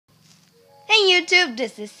YouTube,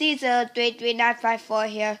 this is Caesar33954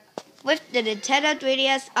 here with the Nintendo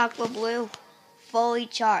 3DS Aqua Blue fully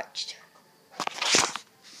charged.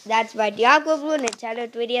 That's right, the Aqua Blue Nintendo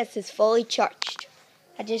 3DS is fully charged.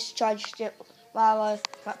 I just charged it while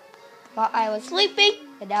I was sleeping,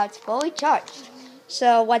 and now it's fully charged.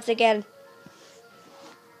 So once again,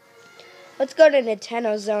 let's go to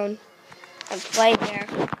Nintendo Zone and play there.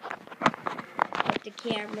 Put the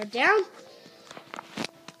camera down.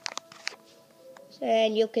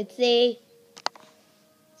 And you can see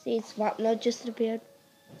Swap Note just appeared.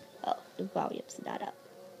 Oh, the volume's not up.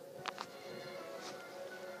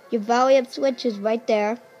 Your volume switch is right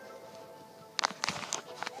there.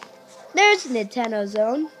 There's Nintendo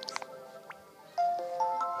Zone.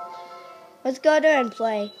 Let's go there and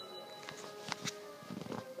play.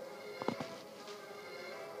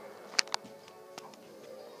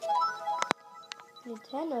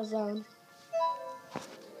 Nintendo Zone.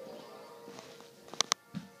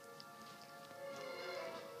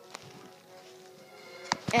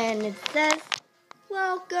 And it says,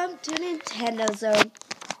 welcome to Nintendo Zone.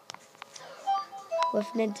 With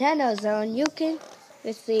Nintendo Zone, you can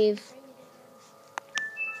receive...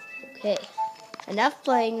 Okay, enough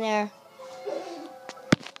playing there.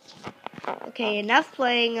 Okay, enough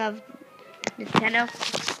playing of Nintendo.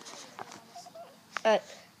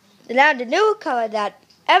 Now the new color that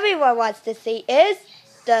everyone wants to see is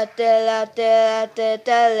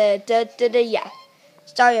yeah.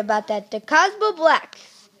 Sorry about that. The Cosmo Black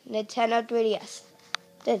Nintendo 3DS.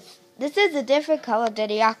 This is a different color than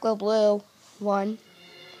the Aqua Blue one.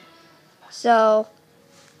 So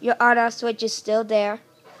your on-off switch is still there.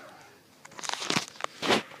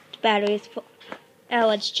 The battery is full. Now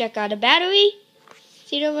let's check out the battery.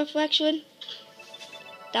 See the reflection?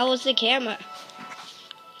 That was the camera.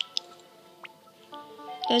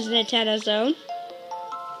 There's Nintendo Zone.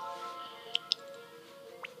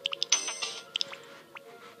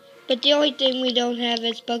 But the only thing we don't have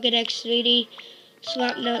is Pokédex 3D,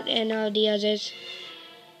 Swap Note, and all the others.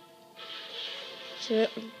 So,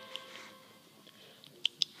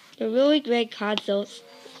 they're really great consoles.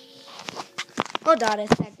 Hold on a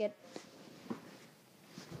second.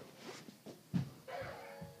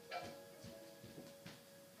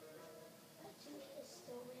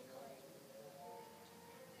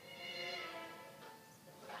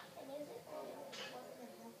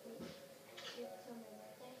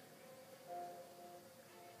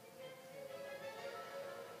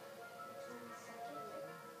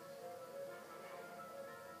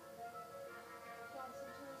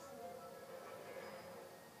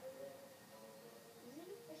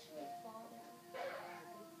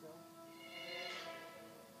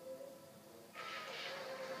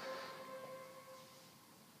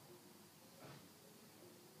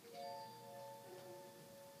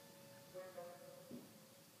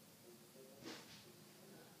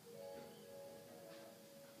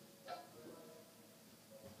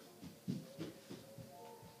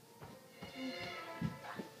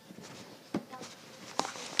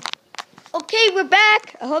 Okay, we're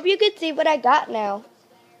back. I hope you can see what I got now.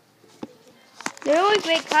 They're really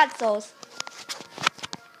great consoles.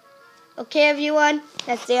 Okay, everyone,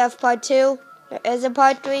 that's the end of part 2. There is a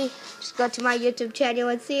part 3. Just go to my YouTube channel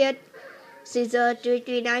and see it.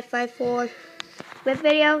 Caesar33954. Good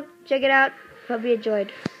video. Check it out. Hope you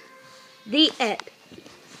enjoyed. The end.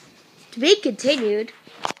 To be continued.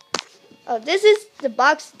 Oh, this is the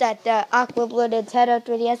box that the Aqua Blue Nintendo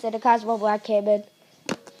 3DS and the Cosmo Black came in.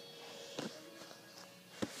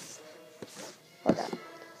 Hold on.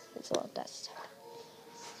 It's a little dust.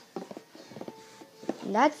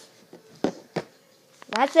 And that's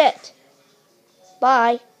it.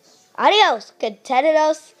 Bye. Adios,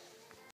 Contentos.